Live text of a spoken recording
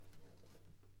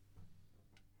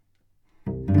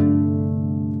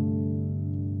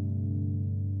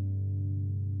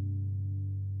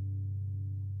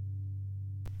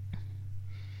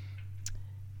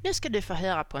Nu ska du få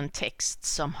höra på en text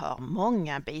som har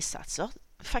många bisatser,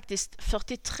 faktiskt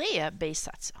 43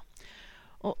 bisatser.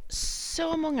 Och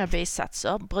så många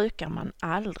bisatser brukar man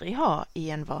aldrig ha i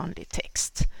en vanlig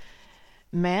text.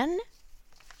 Men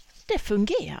det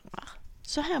fungerar.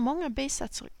 Så här många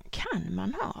bisatser kan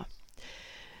man ha.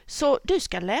 Så du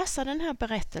ska läsa den här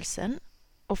berättelsen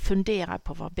och fundera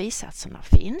på var bisatserna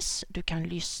finns. Du kan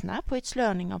lyssna på It's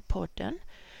Learning av podden.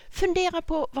 Fundera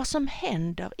på vad som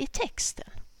händer i texten.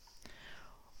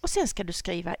 Och sen ska du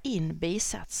skriva in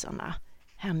bisatserna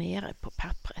här nere på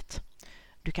pappret.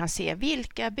 Du kan se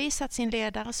vilka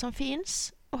bisatsinledare som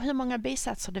finns och hur många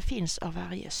bisatser det finns av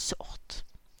varje sort.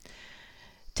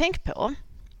 Tänk på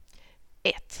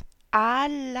 1.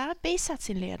 Alla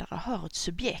bisatsinledare har ett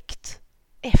subjekt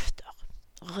efter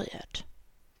röd.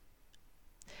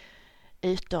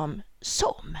 Utom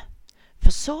som.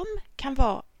 För som kan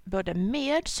vara både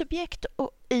med subjekt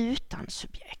och utan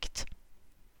subjekt.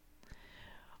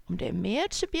 Om det är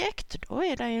med subjekt, då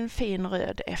är det en fin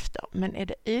röd efter. Men är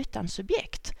det utan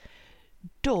subjekt,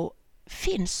 då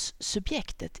finns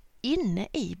subjektet inne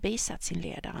i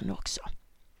bisatsinledaren också.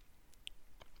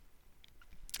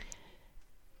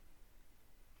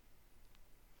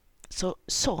 Så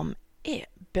som är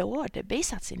både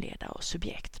bisatsinledare och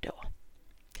subjekt då.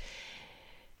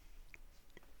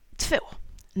 2.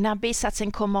 När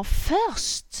bisatsen kommer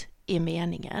först i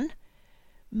meningen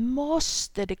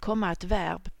måste det komma ett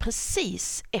verb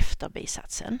precis efter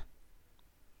bisatsen.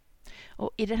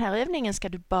 Och i den här övningen ska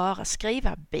du bara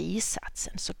skriva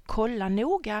bisatsen, så kolla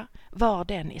noga var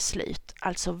den är slut,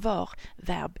 alltså var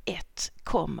verb 1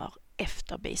 kommer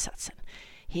efter bisatsen.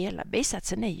 Hela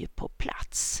bisatsen är ju på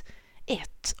plats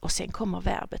 1 och sen kommer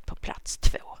verbet på plats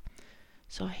 2.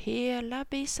 Så hela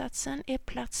bisatsen är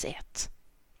plats 1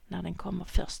 när den kommer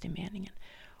först i meningen.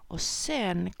 Och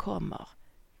sen kommer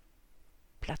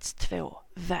plats 2,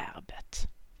 verbet.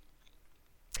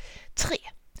 3.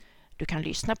 Du kan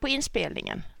lyssna på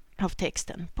inspelningen av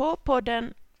texten på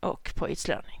podden och på It's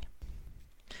Learning.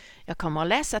 Jag kommer att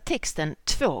läsa texten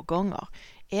 2 gånger.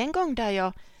 En gång där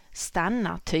jag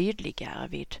stannar tydligare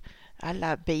vid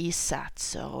alla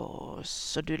bisatser och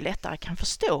så du lättare kan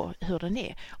förstå hur den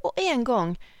är. Och en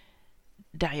gång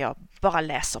där jag bara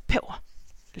läser på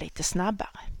lite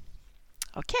snabbare.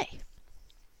 Okej.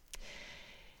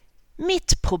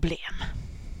 Mitt problem.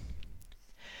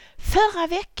 Förra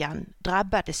veckan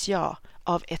drabbades jag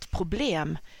av ett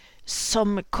problem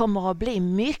som kommer att bli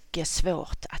mycket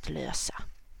svårt att lösa.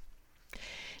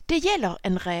 Det gäller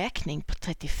en räkning på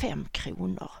 35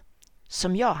 kronor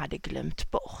som jag hade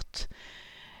glömt bort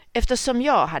eftersom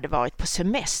jag hade varit på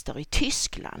semester i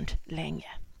Tyskland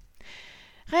länge.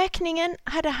 Räkningen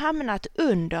hade hamnat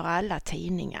under alla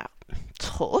tidningar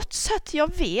trots att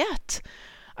jag vet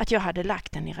att jag hade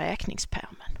lagt den i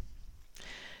räkningspärmen.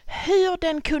 Hur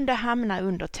den kunde hamna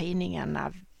under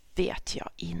tidningarna vet jag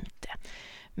inte.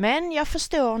 Men jag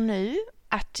förstår nu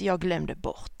att jag glömde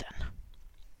bort den.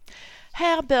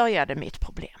 Här började mitt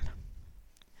problem.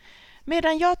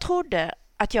 Medan jag trodde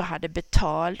att jag hade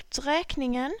betalt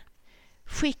räkningen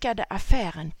skickade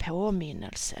affären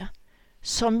påminnelse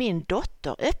som min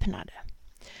dotter öppnade.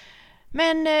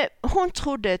 Men hon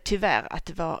trodde tyvärr att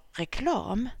det var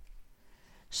reklam.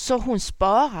 Så hon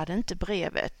sparade inte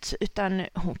brevet utan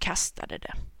hon kastade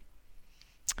det.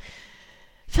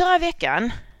 Förra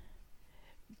veckan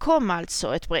kom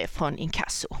alltså ett brev från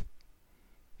Inkasso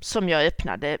som jag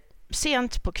öppnade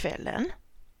sent på kvällen.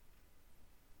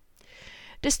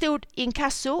 Det stod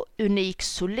Inkasso unik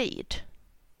solid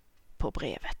på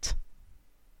brevet.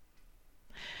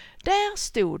 Där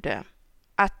stod det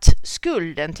att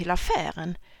skulden till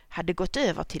affären hade gått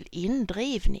över till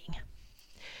indrivning.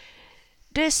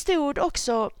 Det stod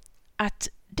också att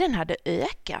den hade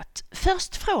ökat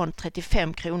först från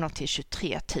 35 kronor till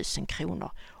 23 000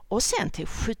 kronor och sen till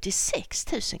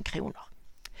 76 000 kronor.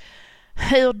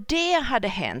 Hur det hade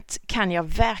hänt kan jag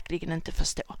verkligen inte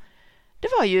förstå. Det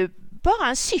var ju bara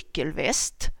en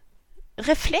cykelväst,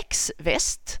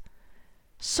 reflexväst,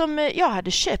 som jag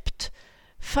hade köpt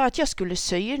för att jag skulle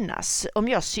synas om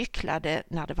jag cyklade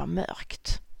när det var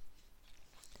mörkt.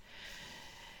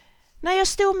 När jag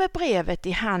stod med brevet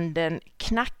i handen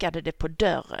knackade det på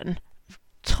dörren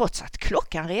trots att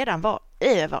klockan redan var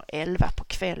över 11 på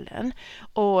kvällen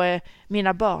och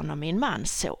mina barn och min man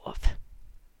sov.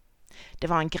 Det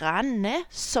var en granne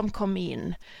som kom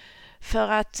in för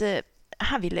att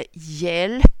han ville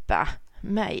hjälpa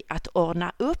mig att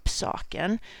ordna upp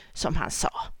saken, som han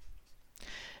sa.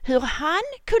 Hur han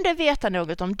kunde veta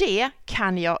något om det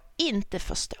kan jag inte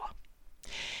förstå.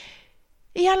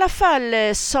 I alla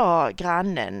fall sa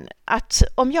grannen att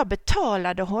om jag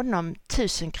betalade honom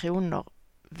 1000 kronor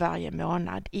varje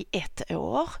månad i 1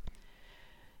 år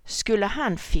skulle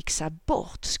han fixa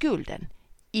bort skulden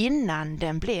innan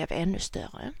den blev ännu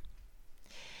större.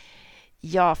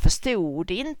 Jag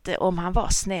förstod inte om han var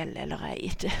snäll eller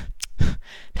ej.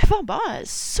 Det var bara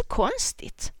så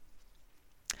konstigt.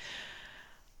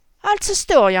 Alltså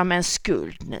står jag med en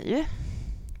skuld nu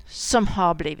som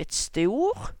har blivit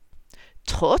stor,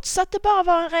 trots att det bara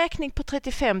var en räkning på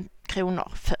 35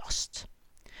 kronor först.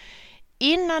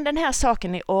 Innan den här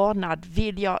saken är ordnad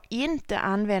vill jag inte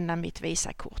använda mitt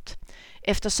Visakort,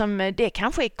 eftersom det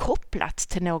kanske är kopplat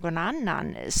till någon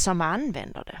annan som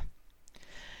använder det.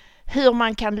 Hur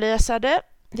man kan lösa det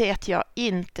vet jag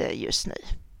inte just nu.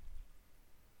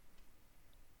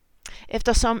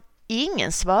 Eftersom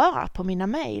ingen svarar på mina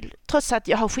mejl, trots att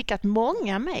jag har skickat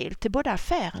många mejl till både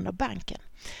affären och banken.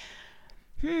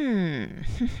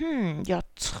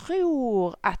 Jag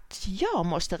tror att jag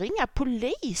måste ringa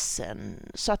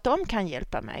polisen så att de kan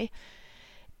hjälpa mig.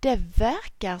 Det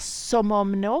verkar som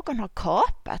om någon har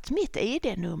kapat mitt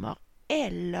ID-nummer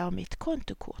eller mitt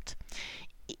kontokort.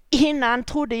 Innan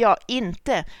trodde jag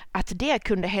inte att det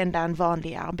kunde hända en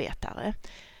vanlig arbetare.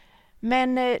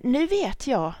 Men nu vet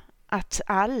jag att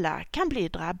alla kan bli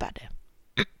drabbade.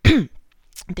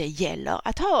 Det gäller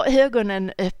att ha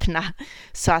ögonen öppna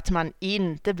så att man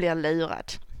inte blir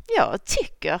lurad. Jag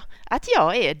tycker att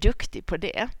jag är duktig på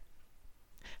det.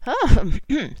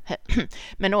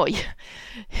 Men oj,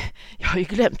 jag har ju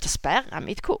glömt att spärra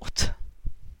mitt kort.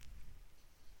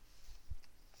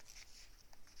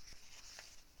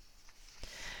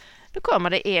 Då kommer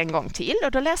det en gång till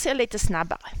och då läser jag lite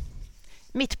snabbare.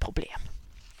 Mitt problem.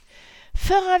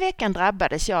 Förra veckan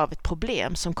drabbades jag av ett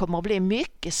problem som kommer att bli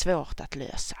mycket svårt att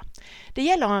lösa. Det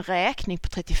gäller en räkning på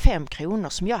 35 kronor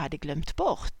som jag hade glömt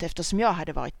bort eftersom jag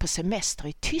hade varit på semester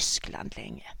i Tyskland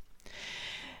länge.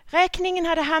 Räkningen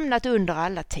hade hamnat under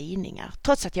alla tidningar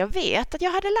trots att jag vet att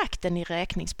jag hade lagt den i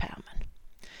räkningspärmen.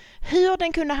 Hur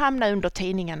den kunde hamna under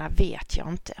tidningarna vet jag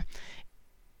inte.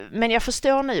 Men jag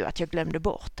förstår nu att jag glömde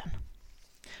bort den.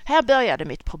 Här började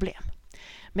mitt problem.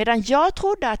 Medan jag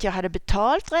trodde att jag hade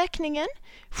betalt räkningen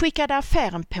skickade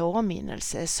affären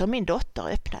påminnelse som min dotter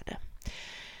öppnade.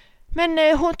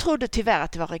 Men hon trodde tyvärr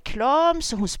att det var reklam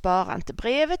så hon sparade inte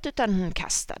brevet utan hon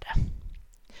kastade.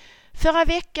 Förra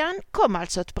veckan kom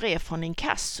alltså ett brev från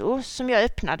Inkasso som jag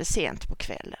öppnade sent på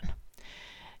kvällen.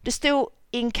 Det stod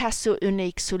Inkasso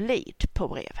Unik Solid på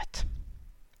brevet.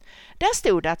 Där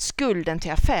stod det att skulden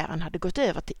till affären hade gått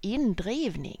över till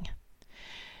indrivning.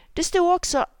 Det stod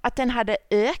också att den hade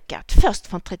ökat först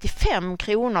från 35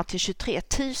 kronor till 23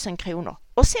 000 kronor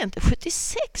och sen till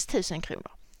 76 000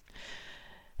 kronor.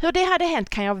 Hur det hade hänt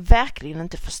kan jag verkligen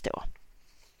inte förstå.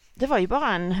 Det var ju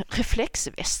bara en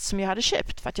reflexväst som jag hade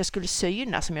köpt för att jag skulle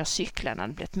synas som jag cyklade när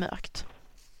det blev mörkt.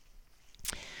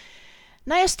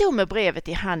 När jag stod med brevet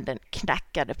i handen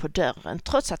knackade på dörren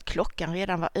trots att klockan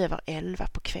redan var över 11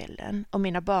 på kvällen och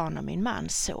mina barn och min man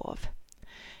sov.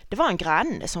 Det var en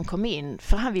granne som kom in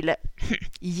för han ville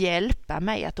hjälpa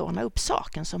mig att ordna upp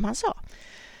saken som han sa.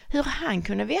 Hur han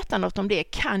kunde veta något om det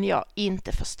kan jag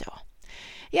inte förstå.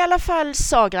 I alla fall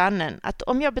sa grannen att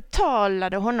om jag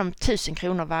betalade honom 1000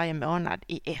 kronor varje månad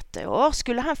i 1 år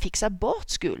skulle han fixa bort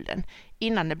skulden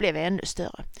innan det blev ännu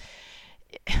större.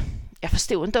 Jag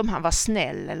förstod inte om han var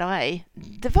snäll eller ej.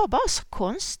 Det var bara så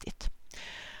konstigt.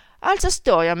 Alltså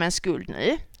står jag med en skuld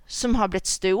nu som har blivit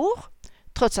stor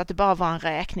trots att det bara var en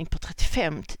räkning på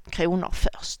 35 kronor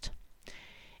först.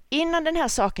 Innan den här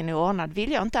saken är ordnad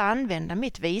vill jag inte använda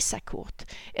mitt Visakort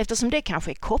eftersom det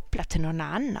kanske är kopplat till någon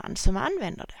annan som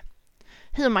använder det.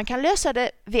 Hur man kan lösa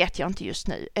det vet jag inte just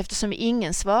nu eftersom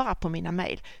ingen svarar på mina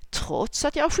mejl trots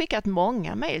att jag har skickat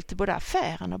många mejl till både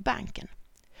affären och banken.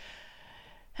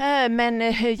 Men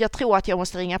jag tror att jag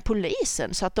måste ringa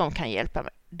polisen så att de kan hjälpa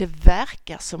mig. Det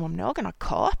verkar som om någon har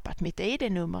kapat mitt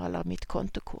ID-nummer eller mitt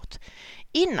kontokort.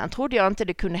 Innan trodde jag inte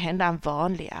det kunde hända en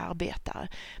vanlig arbetare.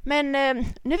 Men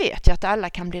nu vet jag att alla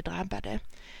kan bli drabbade.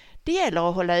 Det gäller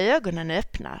att hålla ögonen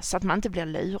öppna så att man inte blir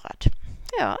lurad.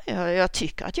 Ja, jag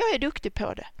tycker att jag är duktig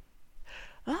på det.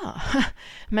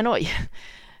 Men oj,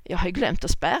 jag har glömt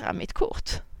att spärra mitt kort.